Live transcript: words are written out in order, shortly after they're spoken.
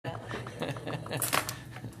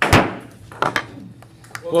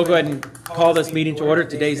We'll go ahead and call this meeting to order.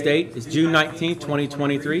 Today's date is June 19th,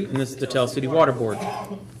 2023, and this is the Tell City Water Board.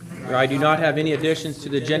 I do not have any additions to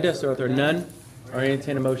the agenda, so if there are none, I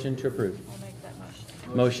entertain a motion to approve. I'll make that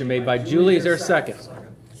motion. Motion made by Julie. Is there a second?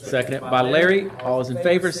 Seconded by Larry. All those in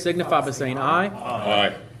favor signify by saying aye.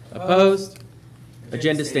 Aye. Opposed?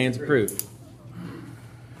 Agenda stands approved.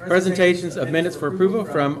 Presentations of minutes for approval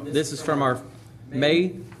this is from our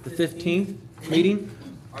May the 15th meeting.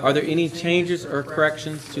 Are there any changes or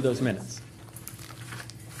corrections to those minutes?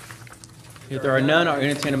 If there are none, I'll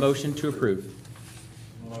entertain a motion to approve.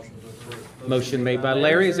 Motion made by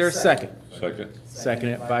Larry. Is there a second? Second.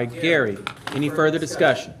 Seconded by Gary. Any further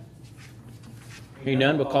discussion? Hearing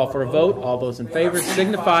none, we'll call for a vote. All those in favor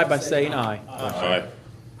signify by saying aye. Aye.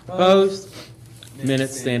 Opposed?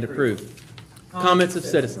 Minutes stand approved. Comments of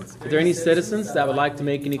citizens. Are there any citizens that would like to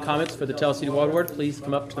make any comments for the Tell City Water Board? Please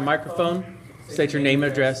come up to the microphone. State your name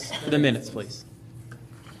and address for the minutes, please.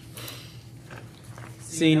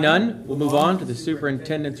 Seeing none, we'll move on to the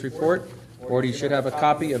superintendent's report. Or you should have a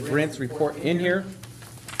copy of Brent's report in here.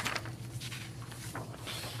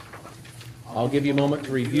 I'll give you a moment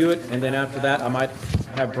to review it, and then after that, I might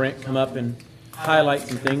have Brent come up and highlight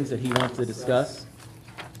some things that he wants to discuss.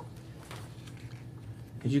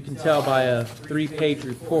 As you can tell by a 3-page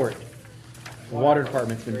report, the water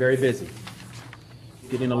department's been very busy,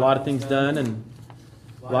 getting a lot of things done and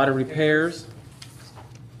a lot of repairs.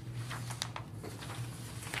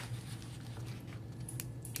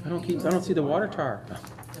 I don't see the water tower.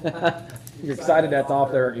 You're excited that's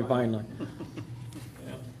off there, aren't you, finally?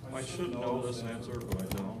 I should know this answer, but I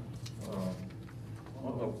don't.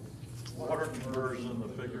 On the water conversion,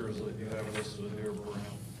 the figures that you have listed here,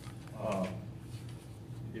 Brent,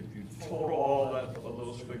 if you total all of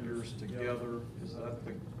those figures together, is that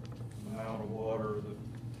the amount of water that,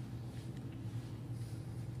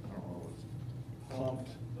 I don't know, was pumped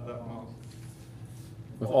that month?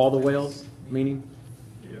 With all the wells, meaning?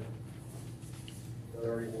 Yeah.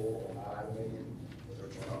 34.5 million, is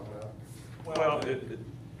what you're talking about? Well,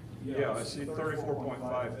 yeah, I see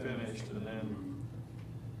 34.5 finished, and then,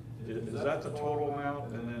 is that the total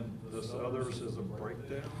amount, and then this others is a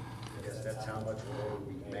breakdown? Yes, that's how much water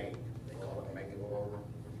we make. They call it making water.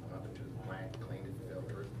 Went up into the plant, cleaned it,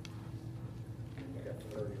 filtered it. And you got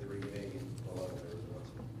 33 million below there is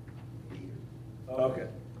what's needed. Okay,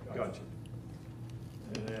 gotcha.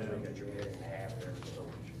 And So you then, got your million and a half there in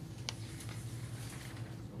storage.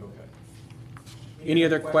 okay. Any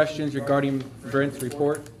other questions regarding Brent's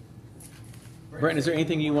report? Brent, is there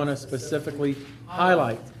anything you want to specifically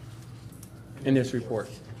highlight in this report?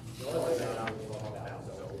 The only thing I will talk about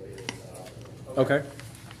though is, Okay.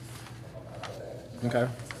 Okay.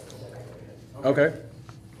 Okay.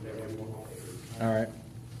 All right.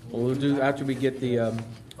 Well, we'll do after we get the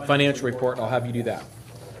financial report. I'll have you do that.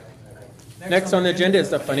 Next on the agenda is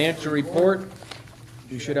the financial report.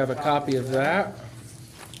 You should have a copy of that.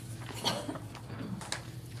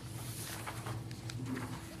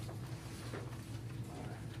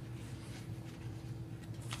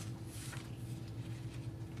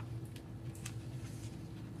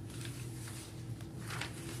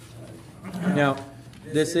 Now,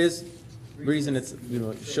 this is reason it's,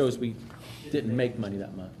 it shows we didn't make money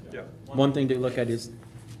that month. Yeah, One thing to look at is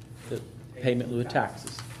the payment in lieu of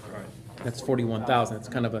taxes. right. That's $41,000. It's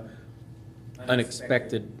kind of a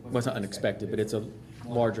unexpected, well, it's not unexpected, but it's a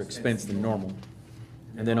larger expense than normal.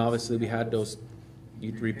 And then obviously we had those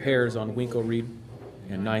repairs on Winkle Reed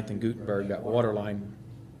and 9th and Gutenberg, that water line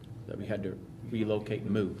that we had to relocate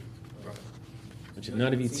and move. Which if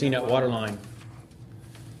none of you'd seen that water line,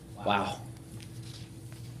 wow.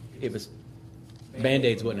 It was,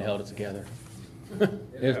 Band-Aids wouldn't have held it together.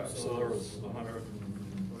 Yeah, so there was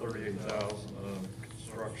 138,000 of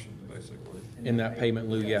construction, basically. In that payment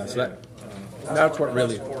in lieu, yeah. So that, Uh, that's what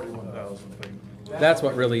really, 41,000 payment. that's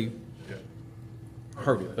what really Yeah.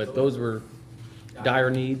 hurt it. But those were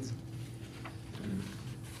dire needs.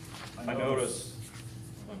 I noticed,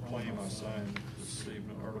 I'm playing my sign this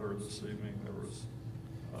evening, earlier this evening, there was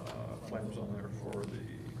claims on there for the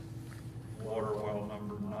water well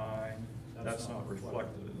number 9. That's not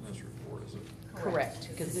reflected in this report, is it? Correct,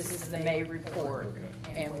 because this is the May report,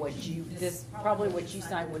 and probably what you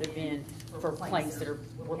signed would have been for claims that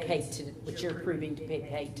were paid to, which you're approving to be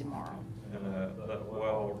paid tomorrow. And that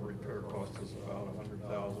well repair cost is about 100,000,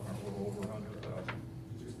 or a little over 100,000.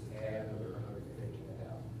 Just add another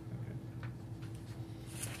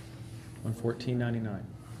 115,000. Okay. $114.99.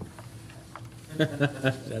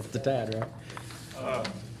 That's the tad, right?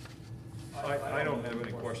 I don't have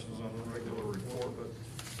any questions on the regular report,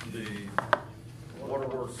 but the water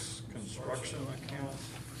Waterworks construction account.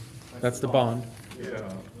 That's the bond.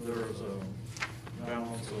 Yeah, there's a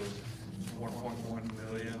balance of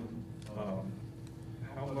 1.1 million.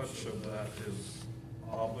 How much of that is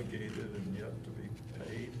obligated and yet to be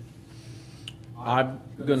paid? I'm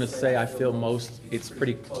gonna say I feel it's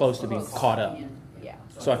pretty close to being caught up. Yeah.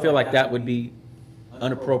 So I feel like that would be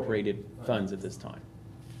unappropriated funds at this time.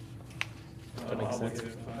 Does that make sense?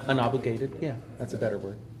 Unobligated funds? Unobligated, yeah, that's a better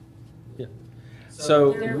word. Yeah.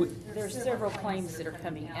 So, There's several claims that are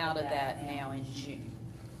coming out of that now in June.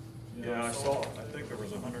 Yeah, I think there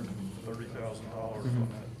was $130,000 on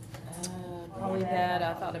that. Probably that,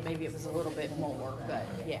 I thought maybe it was a little bit more, but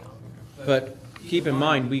yeah. but keep in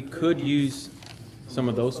mind, we could use some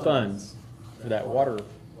of those funds for that water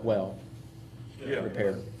well Yeah.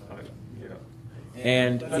 repair. Yeah,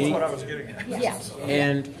 And that's what I was getting at. Yeah.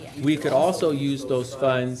 And we could also use those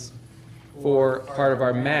funds for part of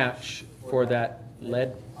our match for that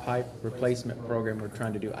lead pipe replacement program we're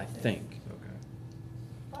trying to do, I think. Okay.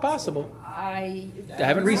 Possible. I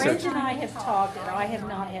haven't researched. Brent and I have talked, and I have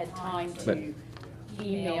not had time But- to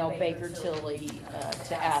email Baker Tilly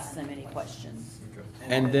to ask them any questions. Okay.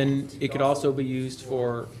 And then it could also be used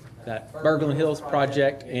for that Berglund Hills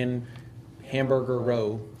project in Hamburger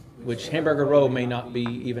Row, which Hamburger Row may not be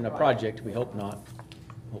even a project, we hope not.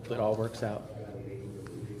 Hopefully it all works out.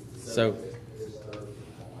 So,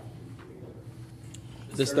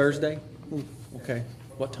 this Thursday? Ooh, okay,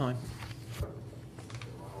 what time?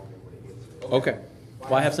 Okay,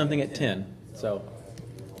 well, I have something at 10, so,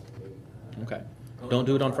 okay. Don't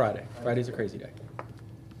do it on Friday. Friday's a crazy day.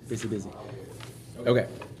 Busy. Okay.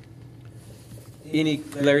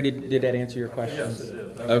 Larry, did that answer your questions? Yes,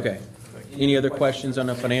 it did. Okay. Any other questions on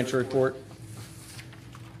the financial report?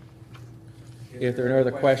 If there are no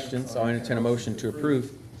other questions, I'll entertain a motion to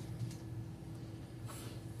approve.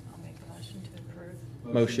 I'll make a motion to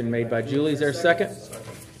approve. Motion made by Julie, is there a second?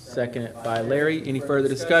 Second by Larry. Any further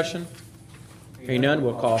discussion? Hearing none,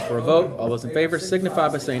 we'll call for a vote. All those in favor signify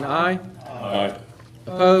by saying aye. Aye.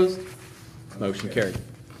 Opposed? Motion carried.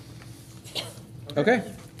 Okay,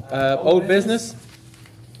 old business.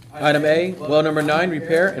 Item A, well number 9,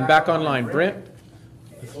 repair and back online. Brent,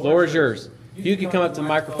 the floor is yours. You can come up to the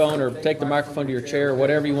microphone or take the microphone to your chair, or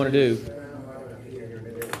whatever you want to do.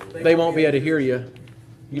 They won't be able to hear you.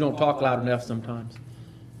 You don't talk loud enough sometimes.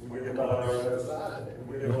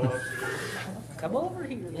 Come over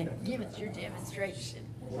here then, give us your demonstration.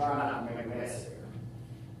 All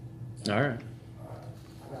right.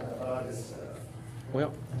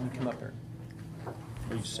 Well, let me come up here.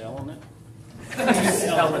 Are you selling it?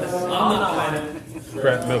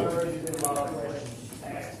 Brent, move.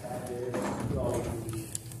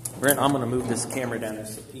 Brent, I'm going to move this camera down there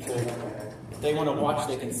so people, if they want to watch,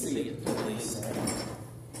 they can see it, at least.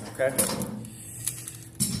 Okay?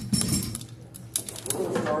 We're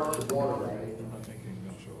gonna start with water main. I think you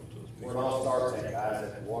can show it to us. Where it all starts at, guys,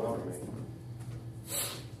 at the water main.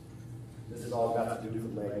 This has all got to do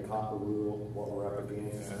with the copper rule, what we're up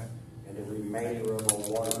against, and the remainder of our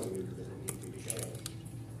water meters that need to be changed.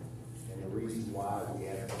 And the reason why we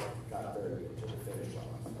haven't got there yet to the finish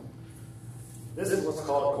line. This is what's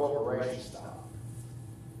called corporation style.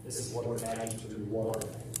 This is what attaches to the water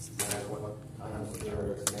mains. That's what kind of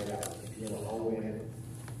material is made out of. You know, hole in it,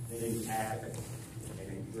 then you tap it,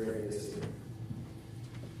 and you bring this in.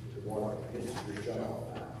 The water, this is your shut off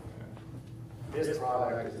valve. This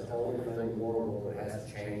product is the only thing in the world that hasn't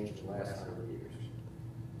changed in the last 100 years.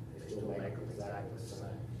 They still make them exactly the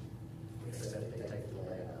same, except they take the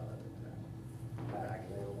lead out of it. Back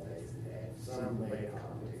in the old days, they had some lead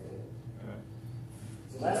content in it. Okay.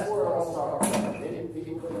 So that's where it all starts. Then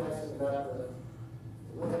people ask about the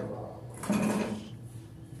lead problem.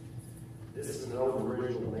 This is an old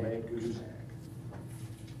original lead gooseneck.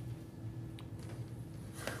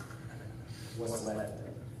 What's left of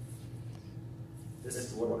it? This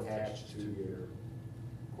is what attaches to your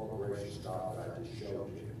corporation style that I just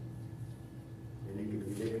showed you. And you can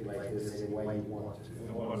manipulate this any way you want And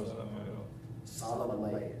to. what is that made of? Solid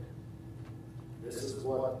lead. This is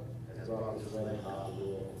what has brought this lead out of the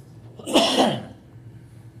world.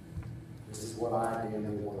 This is what I did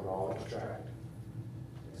and want it all extracted.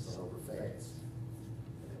 It's over feds.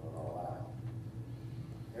 They want it all out.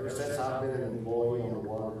 Ever since I've been an employee in the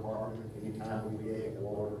water department, anytime we get a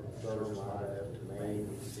water service line up to Maine,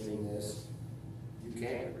 we've seen this. You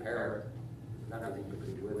can't repair it. There's nothing you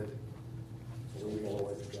can do with it. So we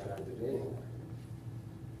always extracted it anyway.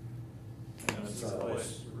 And it's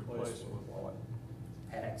replaced with what?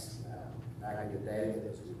 PEX now. Back in the day, it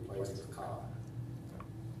was replaced with copper.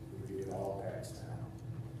 We do it all PEX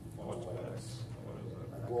now. What's that? What is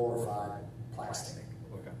that? A glorified plastic.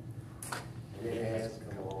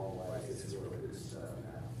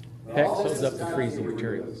 PEX All this shows up has to got freezing be removed.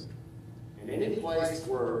 materials. And any place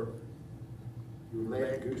where your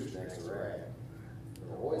lead goosenecks are at,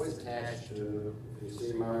 they're always attached to, if you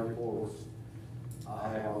see my reports, I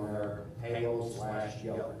have on there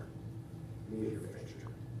Halo/Yoke meter fixture.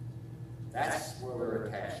 That's where they're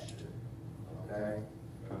attached to, okay?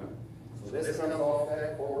 So this comes off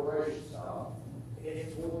that corporation style.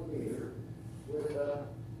 It's one meter with a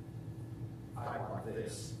pipe like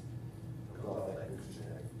this. Comes off that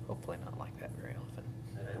gooseneck. Hopefully not like that very often.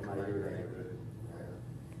 That come out of your neighborhood.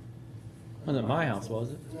 Wasn't my house,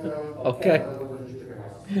 was it? No. Okay.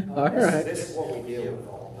 All right. This is what we deal with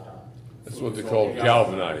all the time. That's what they call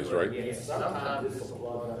galvanized, right? Yes, sometimes this will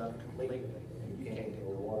plug up completely, and you can't get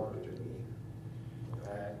the water to it.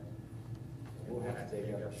 Okay? We'll have to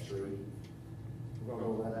dig up the street. We're gonna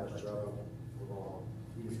go that much trouble. We're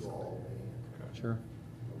gonna use all the Sure.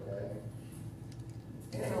 okay?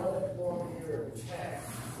 And I'll let go on here and chat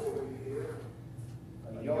over here.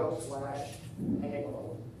 A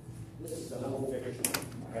yoke/halo. This is the whole fixture.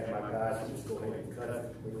 I had my guys just go ahead and cut it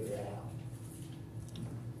completely out.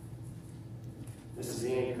 This is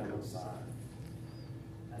the incoming side.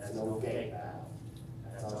 That's no gate valve.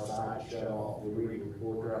 That's our side shut off. We read the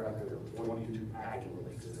report right up there, 22 packing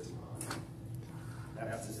leaks this month.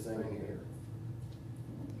 That's this thing here.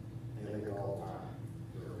 They leak all the time.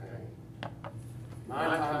 They're a pain.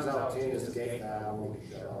 9 times out of 10, this gate valve won't be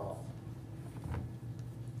shut off.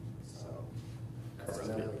 So, that's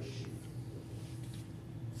another issue.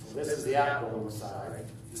 So this is the outgoing side.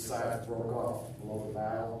 This side broke off below the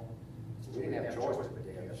valve. So we didn't have a choice but to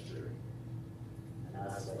dig up the street and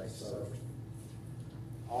isolate surge.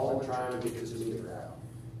 All in trying to get this meter out.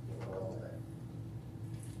 with all that.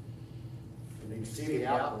 And you can see the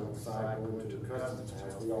outgoing side going to the customs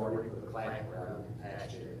house. We already put a clamp around it and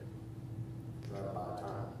patched it. Right by the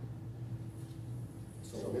time.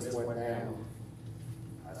 So when this went down,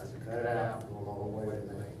 I said, cut it out, go all the way to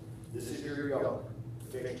the main. This is your yoke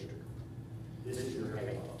fixture. This is your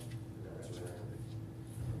halo.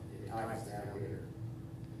 It tightens down here.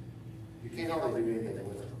 You can't hardly do anything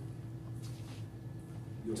with it.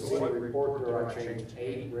 You'll see in the report there, I changed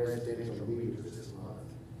 8 residential meters this month.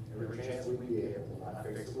 Every chance we get, when I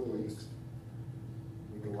fix the leaks,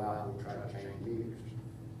 we go out and try to change meters.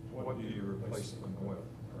 What do you replace them with?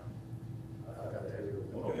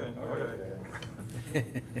 Okay.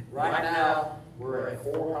 Okay. Right now, we're at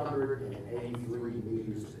 483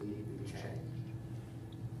 meters that need to be changed.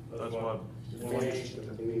 That's what, Finish the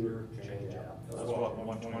meter, change out. that's what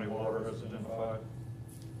 120 water has identified?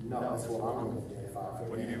 No, that's what I'm gonna identify.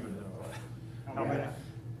 What do you identify? How many?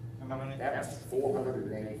 How many? That's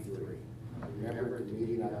 483. Remember at the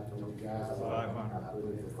meeting, I told you guys, I 500. put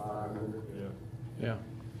it at 500. Yeah. Yeah.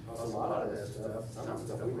 Because a lot of this stuff, some of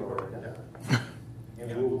the stuff we've already done. And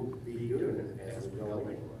we'll be doing it as we go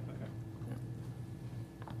anyway.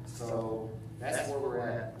 So that's where we're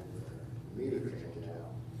at with the meter change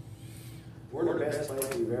out. We're in the best place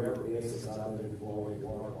we've ever been since I've been involved in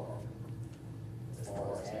water department. As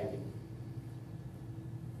far as adding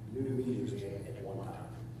new meters in at one time.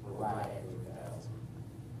 We're right at 8,000.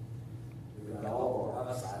 We've got all of our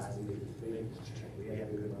upsides meters being changed. We have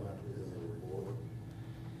to do enough to do the report.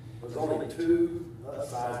 There's only 2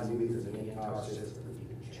 upsize meters in the entire system that you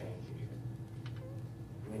can change.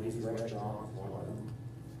 Wendy's Restaurant is one of them.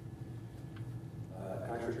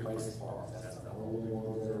 Country Place Parks, that's the only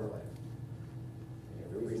one that are left. And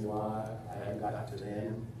the reason why I haven't got to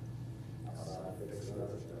them, outside of fixing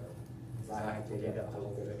other stuff, is I have to dig up the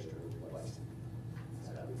whole fixture and replace it. So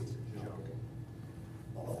that would be junk.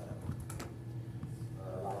 All that.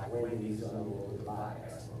 Like Wendy's, I'm going to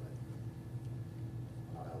bypass on it.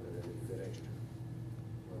 I'll do a new fixture.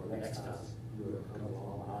 Well, the next time, you'll come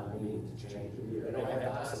along behind me to change the meter. They don't have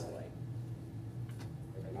to isolate.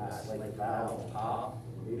 They can isolate the valve on top,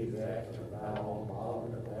 the meter jack, and the valve on the bottom,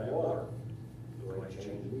 and the water. Go ahead and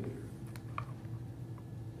change the meter.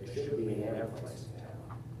 They should be in every place now.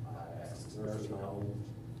 Bypass nursing homes.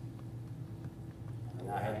 I mean,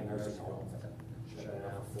 I had nursing homes that shut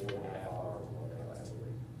down for 4.5 hours or whatever last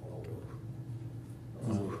week. All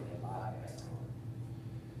over. Bypass on it.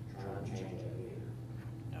 Trying to change that meter.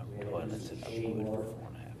 No toilets in the fluid for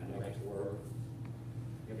 4.5 hours. Work.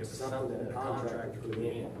 If it's something that a contractor put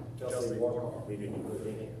in, tell they work on, we didn't put it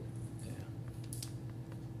in. Yeah.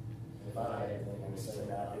 If I had anything to say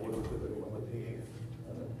about it, they would put it in.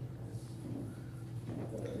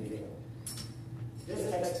 This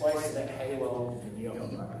takes place at Halo and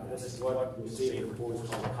Young. This is what you'll see in the reports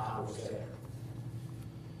called copper set.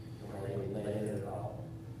 They ain't let in at all.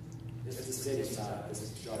 This is the city side, this is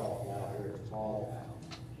shut off out here, it's all out.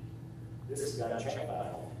 This has got a check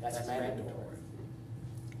valve, that's mandatory.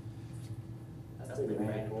 That's been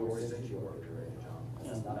mandatory since you worked already, John.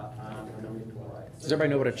 That's not time to come into play. Does everybody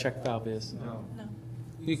know what a check valve is? No.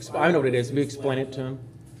 I know what it is. We explain it to them.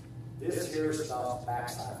 This here stops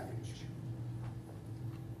backside leakage.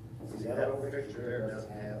 See, that little fixture there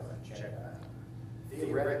doesn't have a check valve.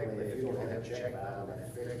 Theoretically, if you don't have a check valve on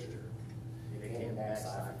that fixture, you can't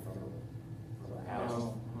backside from the house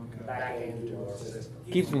Oh, okay. back into our system.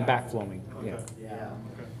 Keeps them backflowing. Yeah. Yeah.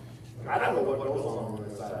 Okay. I don't know what goes on the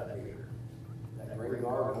inside of that meter. That green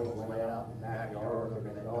garbage goes way out in the backyard,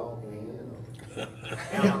 they're gonna dog can,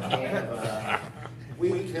 pound can of,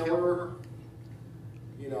 weed killer,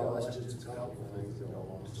 you know, that's just a couple of things that go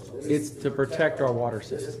on. So this- It's to protect our water This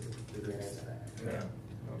system. is the grants act. Yeah.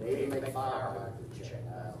 They even make fire hydrants with check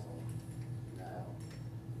valves on now.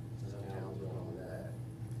 Some towns go on with that.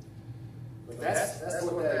 But that's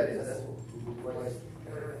what that is, that's what we replace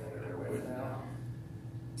everything with now.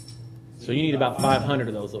 So you need about 500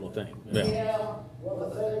 of those little things. Yeah. Yeah, well,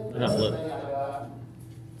 the thing, They're not the little. thing I got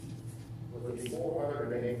with the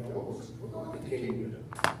 408 notes, we're gonna continue to,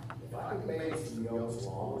 if I can make some notes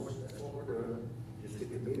long, that's what we're doing, just get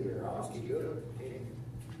the meter, I'll just keep doing it, continue.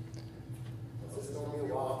 This is gonna be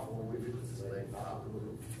a while before we do this thing,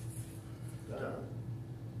 done.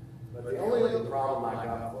 But the only other problem I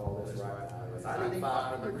got with all this right now is I need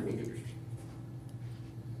 500 meters.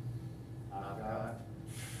 I've got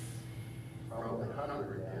probably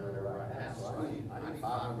 100 down there right now, so I need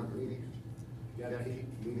 500 meters. You gotta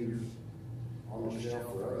keep meters on the shelf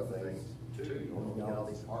for other things too, you know, you got all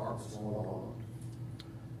these apartments going on.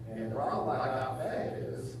 And the problem I got with that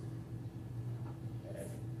is, at,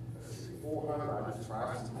 let's see, 400, I just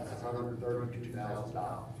priced them, that's $132,000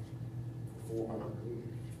 for 400 meters.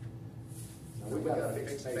 Now, we've got a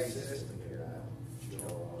fixed space system here now, you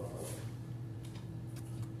know,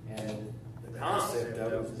 and the concept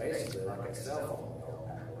of it is basically like a cell phone we all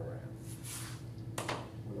pack around.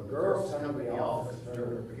 When the girls come to the office, turn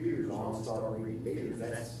their computers on, and start reading meters,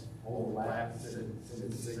 that's overlap,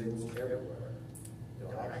 sending signals everywhere.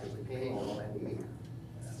 It'll actually ping on that meter.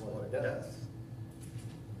 That's what it does.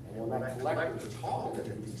 And when that collector's talking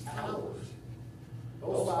to these towers,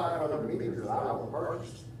 those 500 meters that I want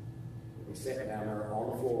purchased, we sit down there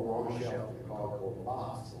on the floor, on the shelf, in the cardboard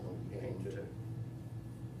box, and when you came to,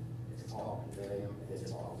 it's talking to them, and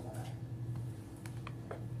it's talking back.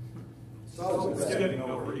 So, It's getting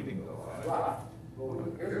overheating though. right, well,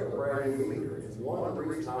 here's a brand new meter, it's one of the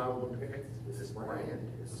reasons I want to pick this brand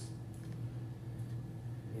is,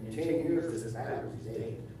 in 10 years, this battery's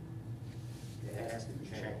dead. It has to be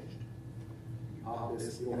changed.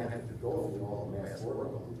 Obviously, you don't have to go through all the mess we're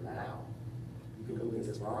going through now. You can put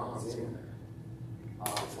this bronze in there.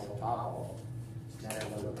 Pop this on top of it, snap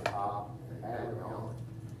it over the top, and battery on it.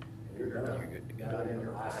 And you're done. You got it in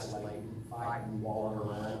there isolating, fighting, walling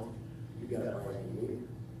around. You got a brand new meter.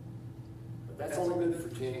 But that's only good for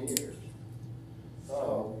 10 years.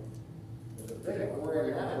 So, the thing we're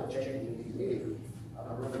in now, changing these meters,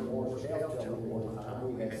 I remember Morris Dale telling me one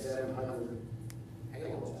time, we had 700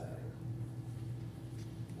 panels out there.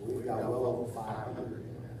 We've got well over 500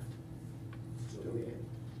 in there. Still in.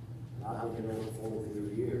 And I've been doing it for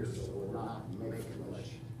 4 years, so we're not making much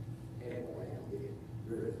headway on getting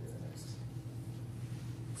rid of things.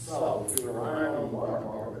 So, if you're relying on the water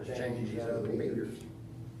department to change these other meters,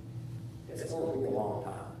 it's gonna be a long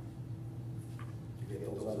time to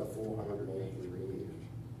get those other 483 meters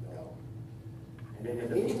going. And in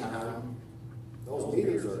the meantime, those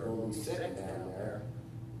meters are gonna be sitting down there,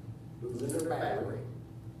 losing their battery,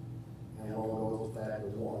 and one goes with that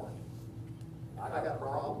with warranty. I got a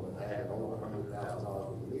problem with having over $100,000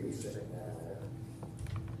 worth of meters sitting down there,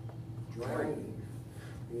 draining,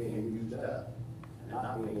 being used up, and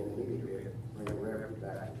not being in the meter, bringing revenue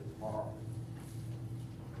back into the park.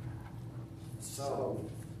 So,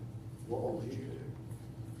 what would you do?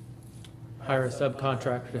 Hire a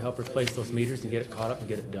subcontractor to help replace those meters and get it caught up and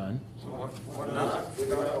get it done. We're not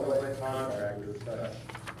gonna let contractors touch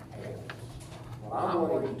panels. What I'm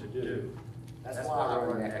wanting to do, that's why I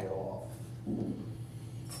run Echo off.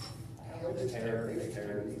 They tear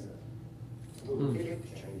these up. Little kid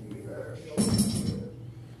change me there.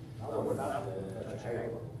 I would not touch a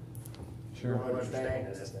panel. You don't understand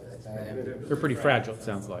this, that's bad business. They're pretty fragile, it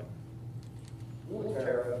sounds like. We'll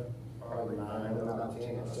tear up probably 9 out of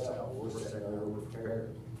 10 ourselves. We're sitting there, we're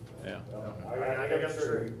prepared. Yeah. I got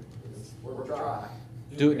true. We're trying.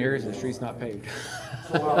 Do it in areas where the street's not paved.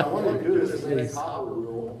 So what I want to do is make a copper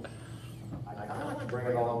rule. I kind of like to bring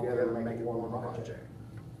it all together and make it one project.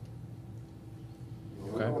 You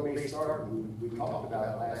When we started, we talked about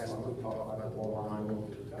it last month, we talked about the water line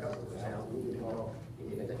going to the customer's house, we didn't talk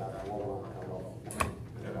anything about the water line coming off.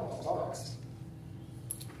 It all starts.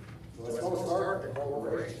 So it's gonna start at the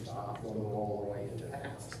corporation stop, going all the way into the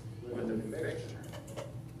house with a new fixture.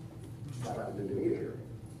 Like the new meter.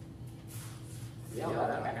 Yeah,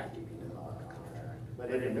 that have to be in the contract. But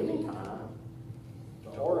in the meantime, to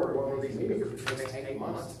order one of these meters takes 8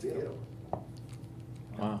 months to build.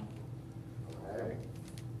 Wow. Okay?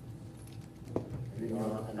 You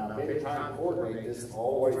know, and I've been trying to coordinate this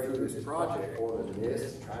all the way through this project, ordering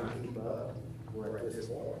this, trying to keep up. We're at this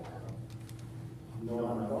point. You know,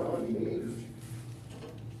 I'm going to meters.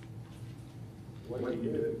 What do?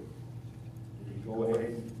 You go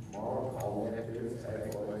ahead tomorrow, call them after this,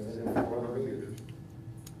 say, well, it's in front of meters.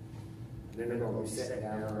 And then they're gonna be sitting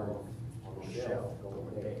down there on the shelf,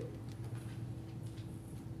 going dead.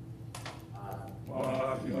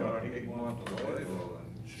 Well, if you got 8 months delay, well, then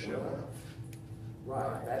ship it.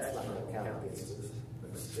 Right, that's not gonna count against us,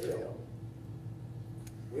 but still.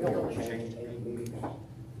 We don't wanna change 80 meters.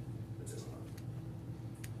 This month.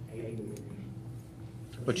 80 meters.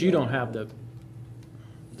 But you don't have the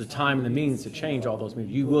time and the means to change all those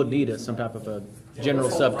meters. You will need some type of a general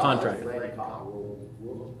subcontract.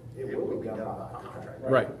 It will be done by contract.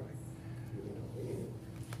 Right.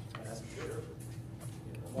 That's for sure.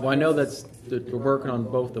 Well, I know that we're working on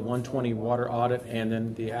both the 120 water audit and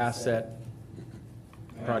then the asset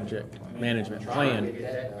project management Trying to plan.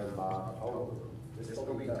 get that done by October. This is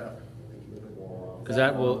gonna be tough. Because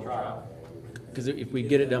that will, because if we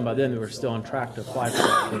get it done by then, we're still on track to apply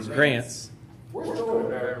for those grants. We're still in a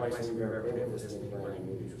better place than we've ever been with this thing brand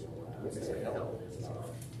new. It's gonna help. It's not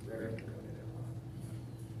very good.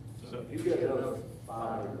 So, You get another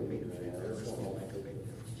 500 meters in there, it's gonna make a big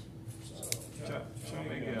difference. So, tell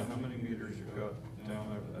me again, how many meters you got down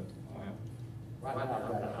there at the plant? right now, I've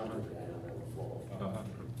got 100 down there on the floor. 100.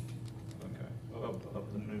 Okay, of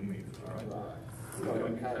the new meters, right? You know,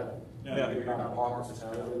 you kind of, Yeah. you're kind of parks,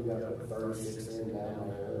 kind of, we got the 36 in down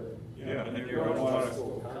there. Yeah, and you're gonna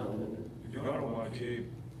wanna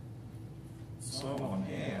keep some on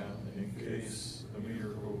hand in case the meter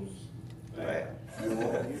goes bad.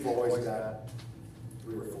 You've always got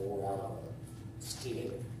 3 or 4 out of a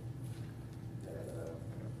skid that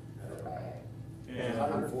are bad. And-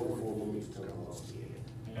 144 meters took on a skid.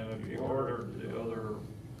 And if you ordered the other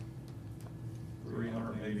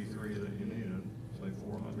 383 that you needed, say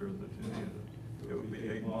 400 that you needed, it would be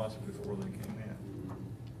 8 months before they came in.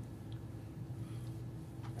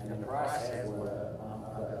 And the price has went up.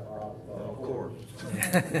 I've got a problem. Of course.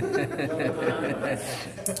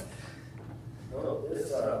 Well,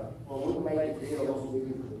 this, when we made the deals, we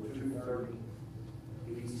were 230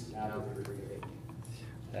 each, now we're 350.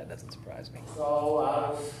 That doesn't surprise me. So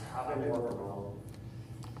I've been working on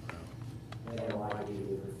it. They don't like it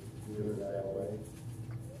either, do it that way.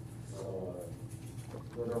 So,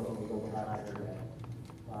 we're gonna go back there and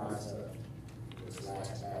price up this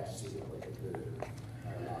last batch, see what we can do,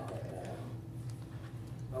 and knock that down.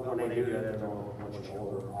 But when they do that, they're gonna want you to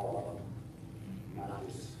order all of them, not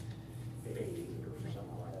just 50 or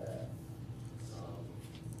something like that. So.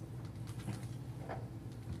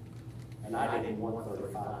 And I didn't want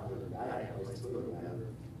 3,500, I had a place to put them under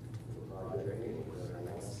the project anyway, and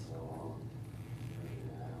that's so long.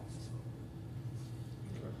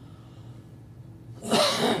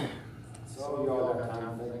 So y'all got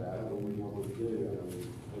time to think about it, what we want to do, and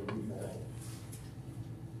what do you think?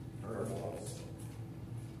 Her thoughts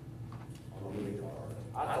on the meter card.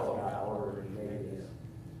 I thought I ordered maybe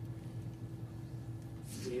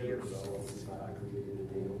a year or so, and see if I could get a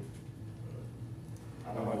deal.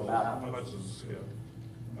 I don't know How about, much is the skip?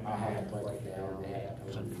 I had to break it down, they had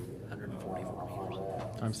to. 144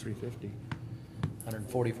 meters. Times 350.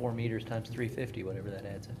 144 meters times 350, whatever that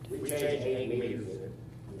adds up to. We changed 8 meters in it.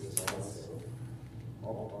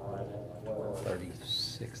 Multiply that by 12.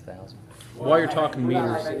 36,000. While you're talking We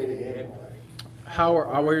meters, gotta get it anyway.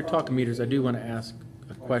 while you're talking meters, I do want to ask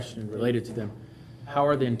a question related to them. How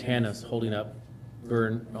are the antennas holding up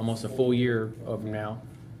for almost a full year of now?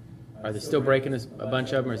 Are they still breaking a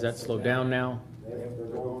bunch of them, or is that slowed down now? They're going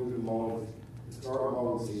through the mowing, the start of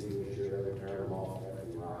mowing season this year, they turn them off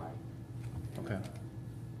every ride. Okay.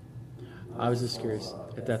 I was just curious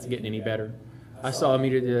if that's getting any better. I saw a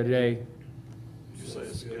meter the other day. Did you say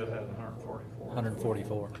the skid had 144?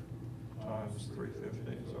 144. Times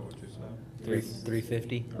 350, is that what you said?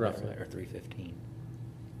 350? Roughly. Or 315.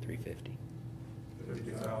 350.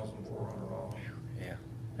 $50,400. Yeah.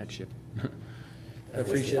 That ship. And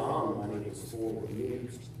Free with ship. bond money, it's for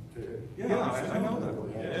meters too. Yeah, I know that.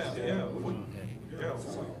 Yeah.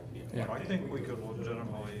 So, I think we could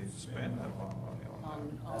legitimately spend that amount of money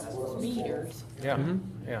on On meters. Yeah, Mhm.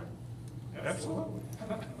 yeah. that. Absolutely.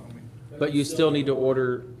 I mean, But you still need to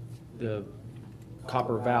order the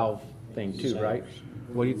copper valve thing too, right?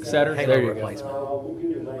 What do you, setters? Halo There you go. replacement.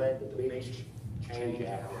 We do let the big change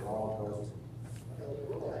out and all those.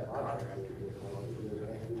 We'll have contractors do it. We'll do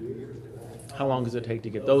it 2 years to that. How long does it take to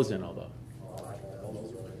get those in, although?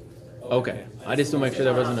 Almost ready. Okay, I just want to make sure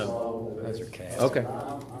there wasn't a, Those are cast. okay.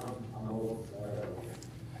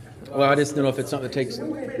 Well, I just don't know if it's something that takes,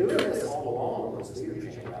 We've been doing this all along, with the meter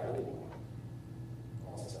change out anyway.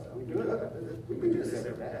 Also, we do it, we do this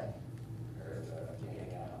every day. There's a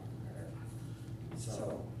hang out.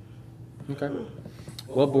 So, okay.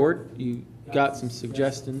 Well, board, you got some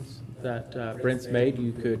suggestions that Brent's made.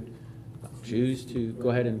 You could choose to go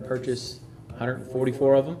ahead and purchase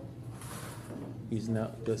 144 of them, using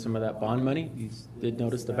some of that bond money. You did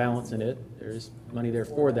notice the balance in it. There's money there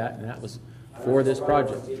for that, and that was for this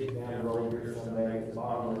project.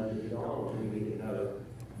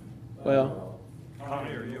 Well,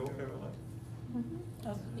 Tommy, are you okay with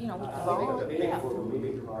that? You know, with the I think bond, the bid yeah. for the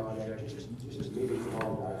meter project, just meters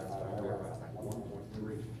alone, I remember, it was like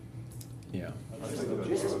 1.3. yeah. I think that's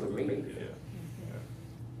Just right. the meter.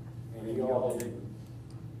 Yeah. And you all did,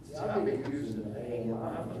 see, I've been using the AMI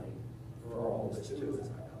money for all this too.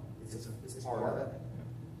 It's part of it.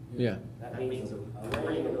 Yeah, That means a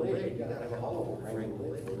rain in the lid, you gotta have a hole, rain in the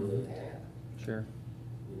lid for the tap, sure.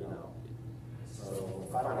 you know? So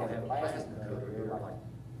if I don't have plastic over here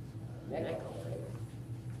like nickel,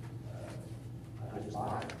 I just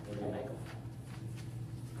buy it for the nickel.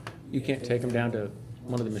 You can't take them down to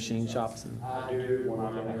one of the machine shops and, I do when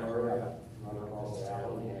I'm in a hurry, I run across the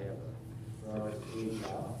alley and have a machine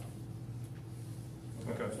shop.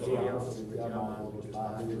 Okay. Anything else, we got mine, which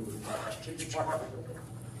I do.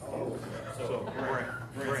 So,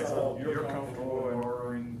 Brent, you're comfortable in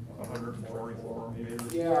ordering 144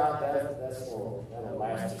 meters? Yeah, that's for, that'll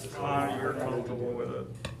last us. You're comfortable with it?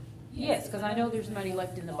 Yes, because I know there's money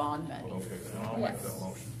left in the bond money. Okay, then I'll make that Yes.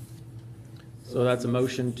 motion. so that's a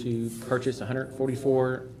motion to purchase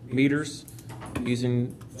 144 meters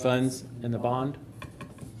using funds in the bond.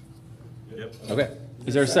 Yep. Okay,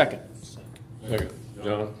 is there a second? Second,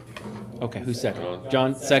 John? Okay, who's second?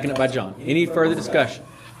 John, seconded by John. Any further discussion?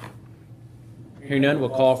 Hearing none, we'll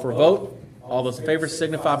call for a vote. All those in favor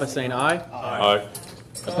signify by saying aye. Aye.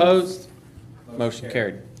 Opposed? Motion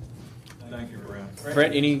carried. Thank you, Brent.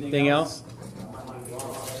 Brent, anything else?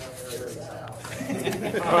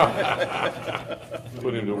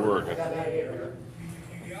 Put him to work.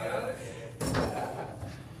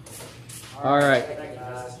 All right.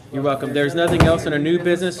 You're welcome. There's nothing else in our new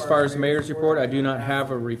business as far as the mayor's report. I do not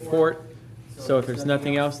have a report. So if there's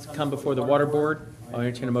nothing else to come before the water board, I'll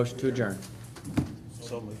entertain a motion to adjourn.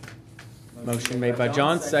 Motion made by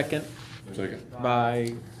John, second Second.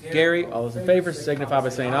 by Gary. All those in favor signify by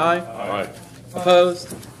saying aye. Aye.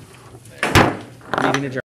 Opposed? Meeting adjourned.